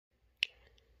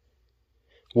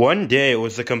One day, it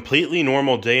was a completely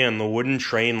normal day on the wooden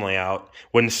train layout,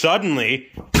 when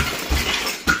suddenly,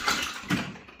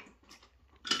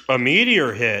 a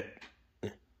meteor hit.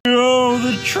 Oh,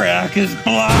 the track is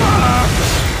blocked!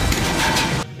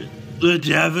 The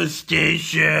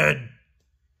devastation!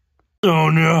 Oh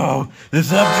no, the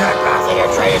subtrack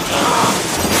passenger train is blocked!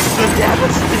 The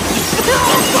devastation!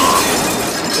 No!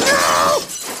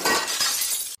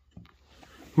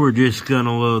 We're just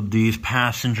gonna load these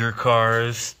passenger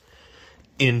cars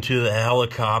into the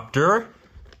helicopter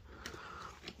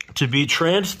to be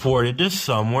transported to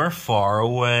somewhere far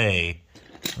away.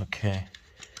 Okay.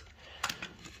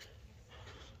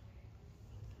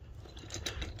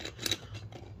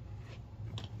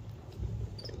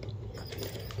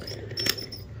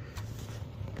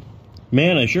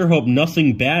 Man, I sure hope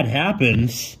nothing bad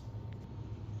happens.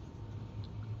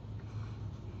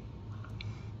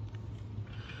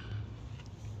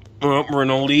 Oh, we're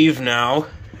gonna leave now.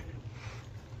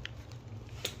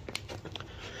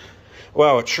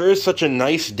 Wow, it sure is such a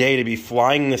nice day to be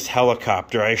flying this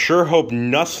helicopter. I sure hope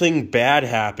nothing bad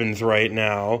happens right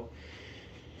now.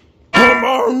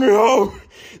 Oh no!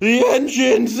 The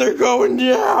engines are going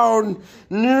down!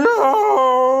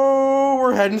 No!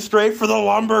 We're heading straight for the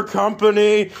lumber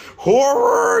company!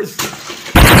 Horrors!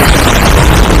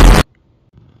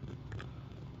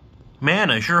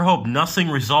 Man, I sure hope nothing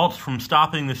results from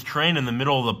stopping this train in the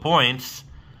middle of the points.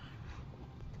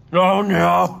 Oh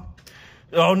no!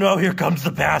 Oh no, here comes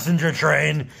the passenger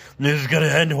train. This is gonna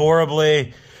end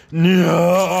horribly.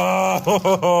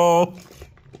 No!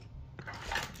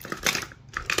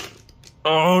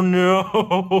 Oh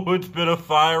no, it's been a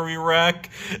fiery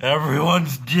wreck.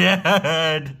 Everyone's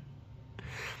dead.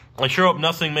 I sure hope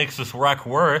nothing makes this wreck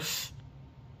worse.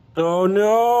 Oh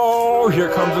no,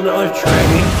 here comes another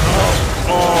train.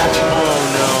 Oh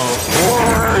no.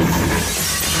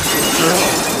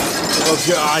 Oh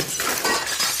god.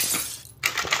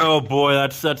 Oh boy,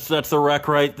 that's a wreck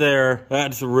right there.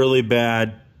 That's really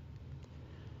bad.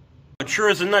 It sure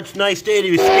is a nice day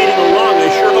to be speeding along. I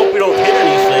sure hope we don't hit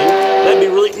anything. That'd be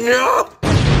really... No!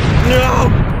 No!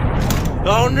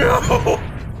 Oh, no!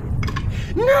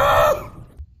 No!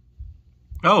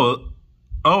 Oh,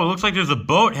 it looks like there's a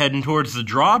boat heading towards the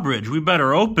drawbridge. We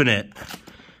better open it.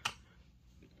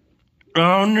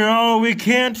 Oh, no, we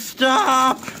can't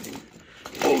stop!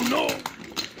 Oh, no!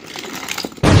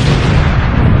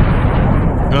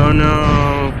 Oh,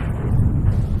 no!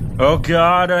 Oh,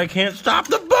 God, I can't stop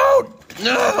the boat!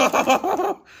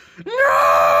 No!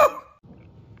 No!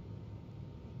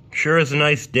 Sure is a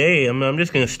nice day. I'm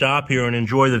just going to stop here and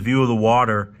enjoy the view of the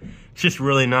water. It's just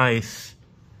really nice.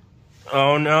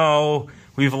 Oh no,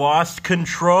 we've lost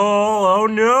control. Oh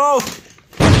no!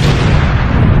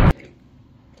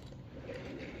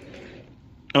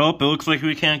 Oh, it looks like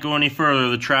we can't go any further.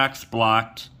 The track's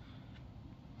blocked.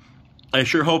 I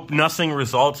sure hope nothing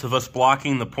results of us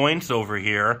blocking the points over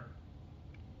here.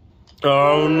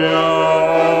 Oh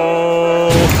no!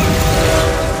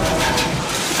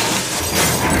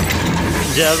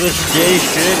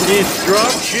 Devastation,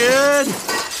 destruction!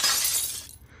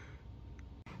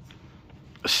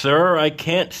 Sir, I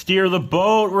can't steer the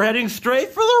boat. We're heading straight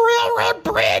for the railroad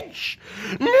bridge!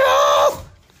 No!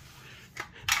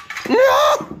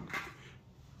 No!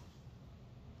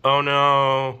 Oh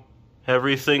no.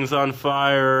 Everything's on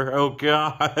fire. Oh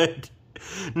god.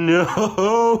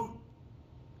 No!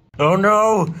 Oh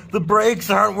no! The brakes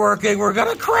aren't working. We're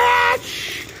gonna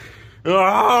crash!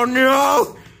 Oh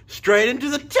no! Straight into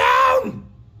the town!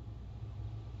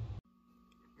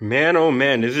 Man, oh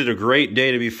man, is it a great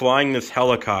day to be flying this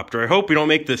helicopter. I hope we don't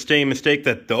make the same mistake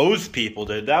that those people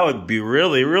did. That would be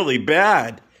really, really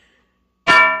bad.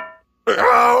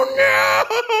 Oh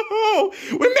no!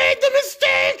 We made the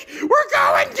mistake! We're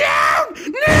going down!